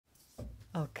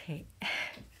Okay.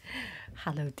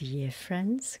 Hello, dear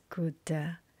friends. Good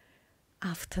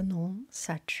afternoon.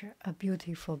 Such a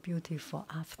beautiful, beautiful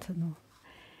afternoon.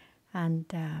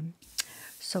 And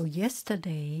so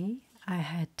yesterday I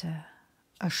had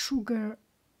a sugar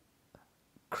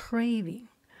craving,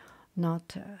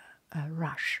 not a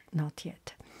rush, not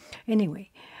yet. Anyway,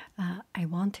 I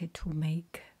wanted to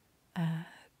make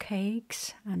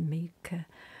cakes and make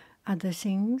other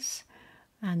things,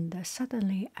 and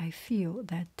suddenly I feel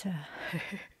that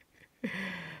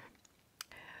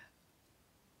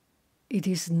it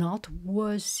is not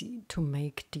worthy to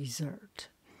make dessert.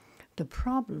 The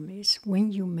problem is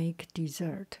when you make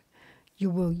dessert,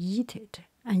 you will eat it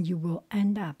and you will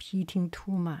end up eating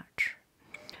too much.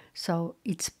 So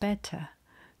it's better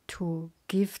to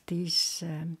give this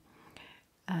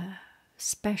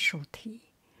specialty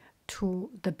to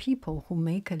the people who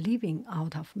make a living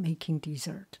out of making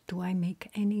dessert. Do I make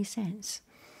any sense?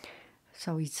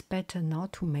 So it's better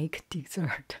not to make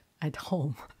dessert at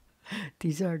home.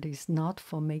 Dessert is not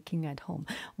for making at home.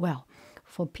 Well,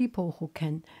 for people who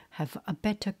can have a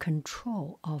better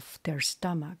control of their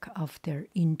stomach, of their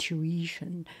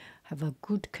intuition, have a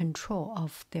good control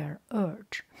of their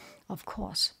urge, of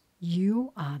course,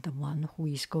 you are the one who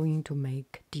is going to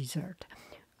make dessert.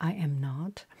 I am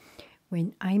not.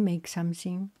 When I make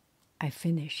something, I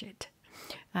finish it.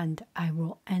 And I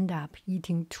will end up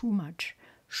eating too much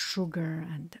sugar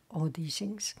and all these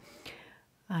things.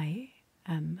 I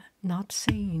am not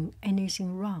saying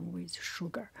anything wrong with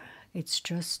sugar. It's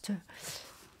just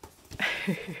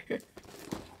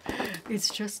it's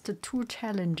just too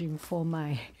challenging for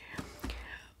my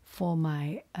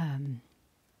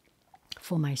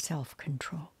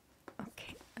self-control.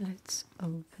 Okay, let's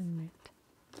open it.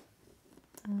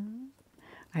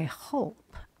 I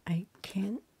hope I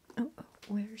can. Oh,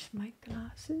 where's my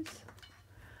glasses?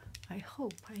 I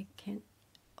hope I can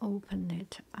open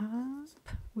it up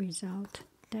without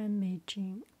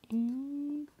damaging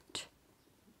it.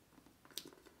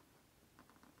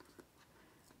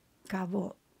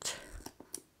 Gavotte.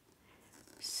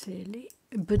 C'est les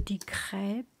petits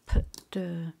crêpes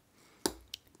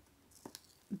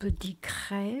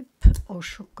au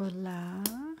chocolat.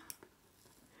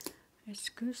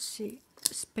 Est-ce que c'est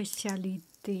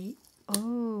spécialité?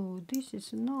 Oh, this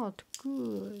is not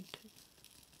good.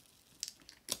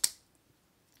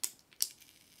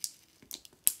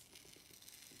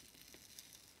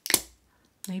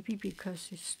 Maybe because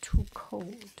it's too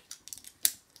cold.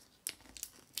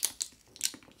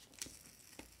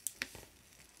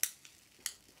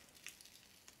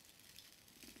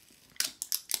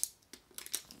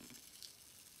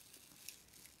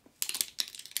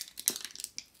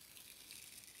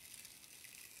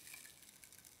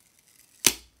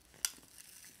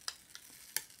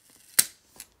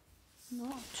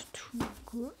 Not too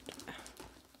good.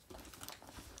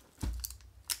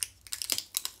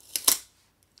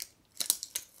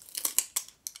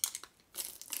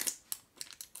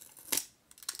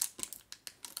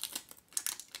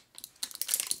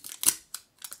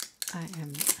 I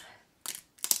am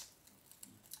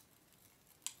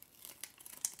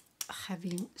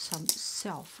having some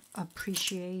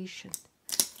self-appreciation.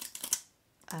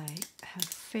 I have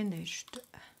finished,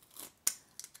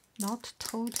 not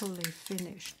totally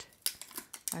finished.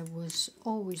 I was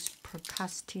always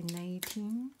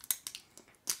procrastinating,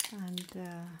 and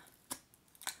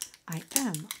I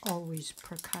am always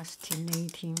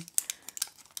procrastinating,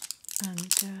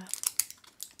 and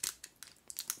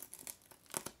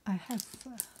I have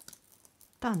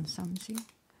done something,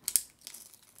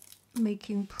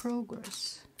 making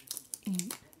progress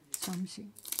in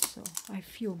something, so I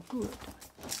feel good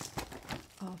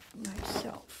of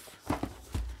myself.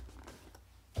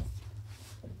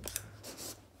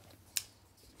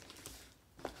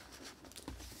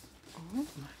 Oh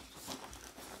my,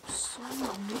 so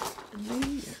many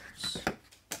layers.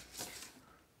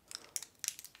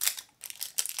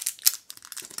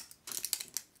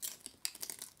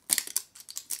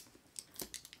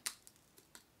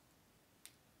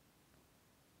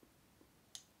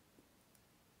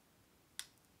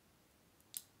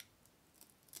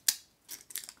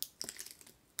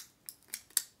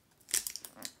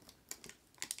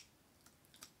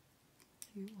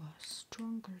 You are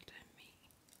stronger than me.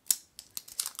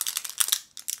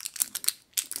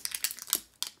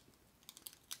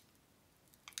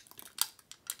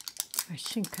 I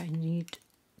think I need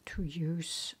to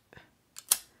use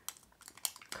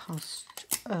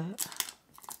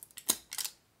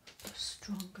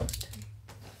stronger tape.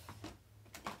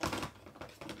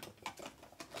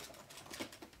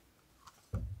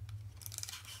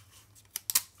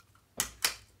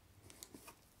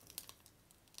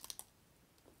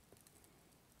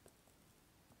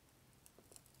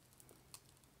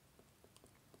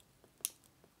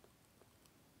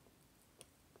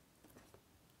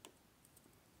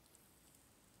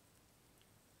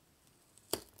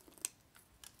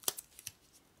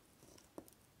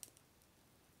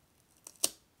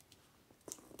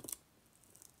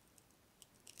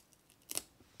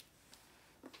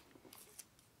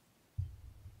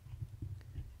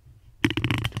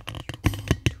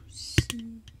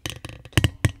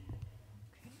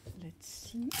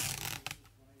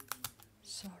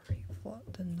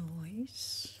 the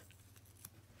noise.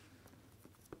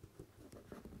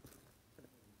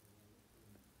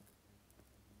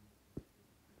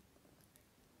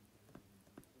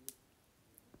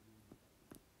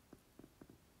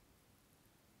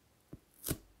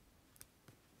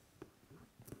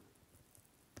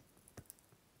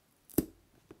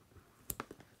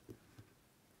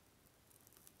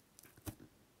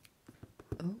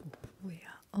 Oh, we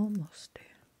are almost there.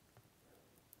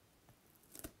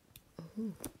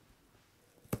 Oh.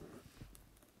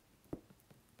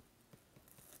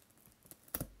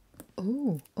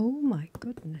 Oh, oh my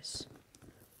goodness.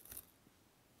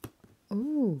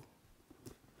 Oh.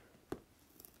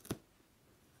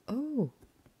 Oh.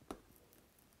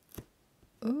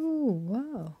 Oh,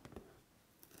 wow.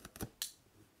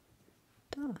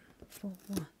 Done for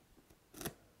one.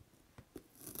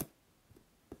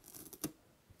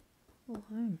 Oh,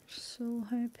 I'm so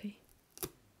happy.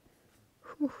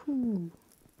 Hoo-hoo.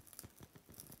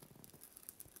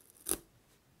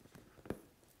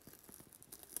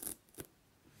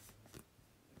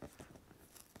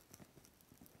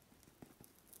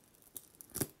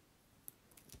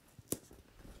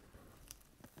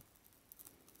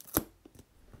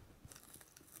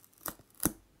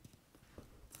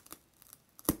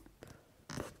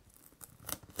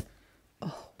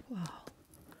 Oh, wow.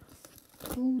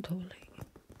 Totally.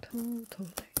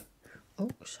 Oh,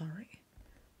 sorry.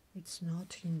 It's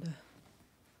not in the...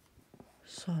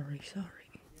 Sorry.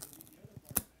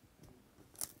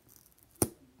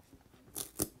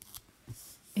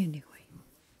 Anyway.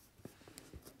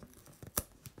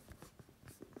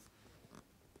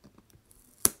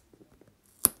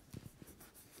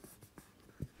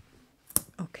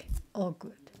 Okay, all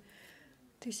good.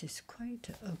 This is quite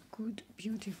a good,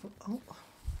 beautiful... Oh,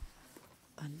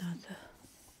 another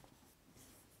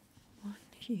one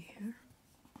here.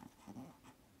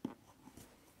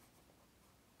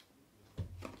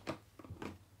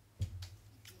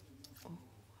 Oh,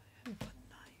 I have a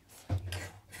knife.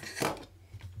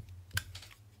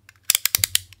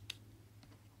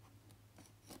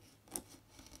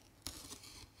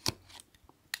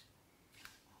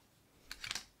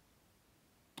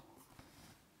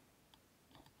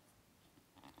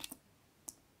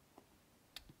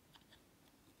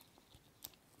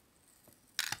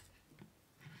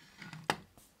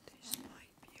 This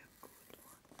might be a good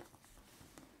one.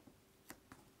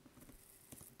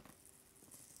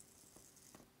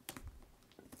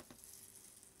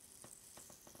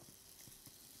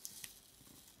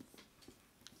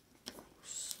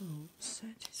 So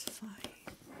satisfying.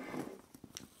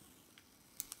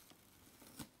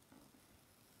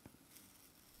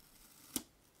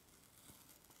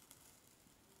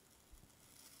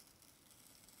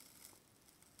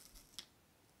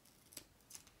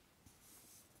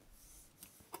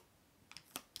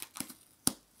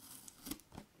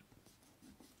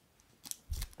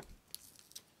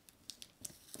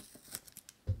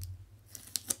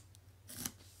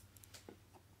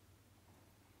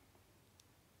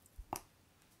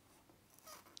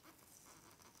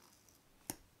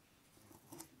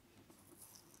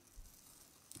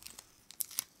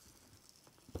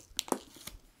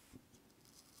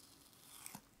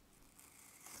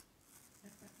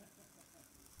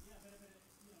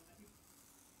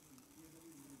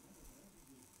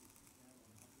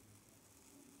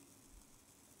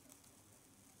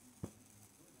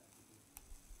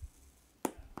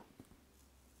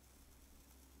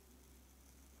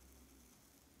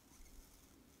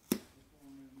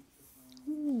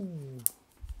 Ooh,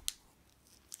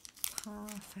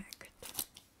 perfect.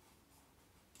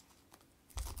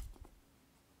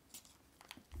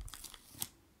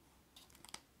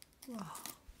 Wow.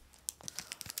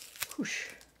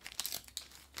 Whoosh.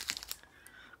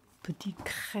 Petit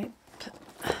crêpe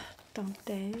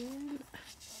dentelle.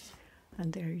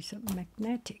 And there is a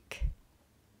magnetic.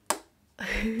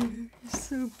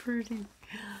 So pretty.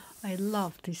 I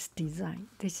love this design.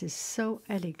 This is so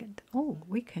elegant. Oh,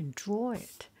 we can draw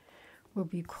it. Will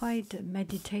be quite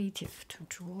meditative to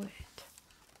draw it.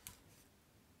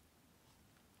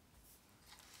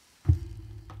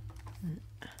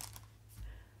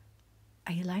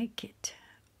 I like it.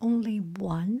 Only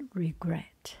one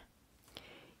regret.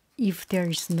 If there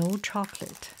is no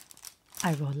chocolate,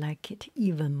 I will like it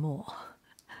even more.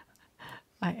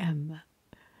 I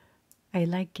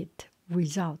like it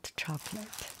without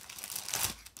chocolate.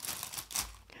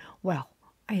 Well,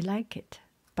 I like it,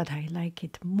 but I like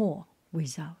it more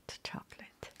without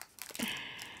chocolate.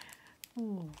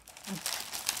 Oh, a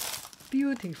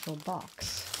beautiful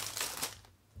box.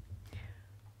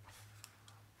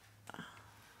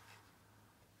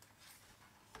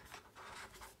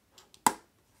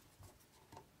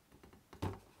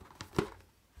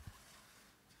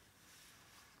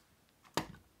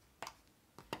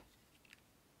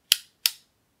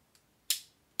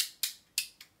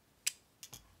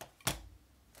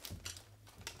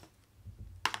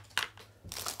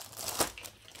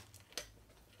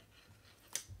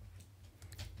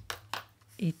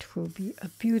 it will be a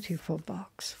beautiful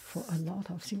box for a lot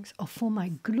of things. Or for my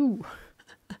glue,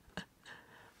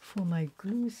 for my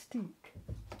glue stick,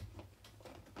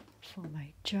 for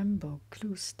my jumbo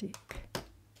glue stick.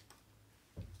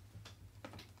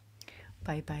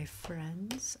 Bye bye,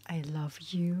 friends. I love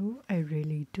you. I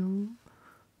really do.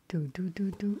 Do.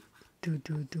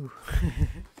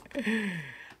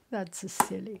 That's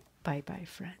silly. Bye bye,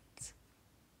 friends.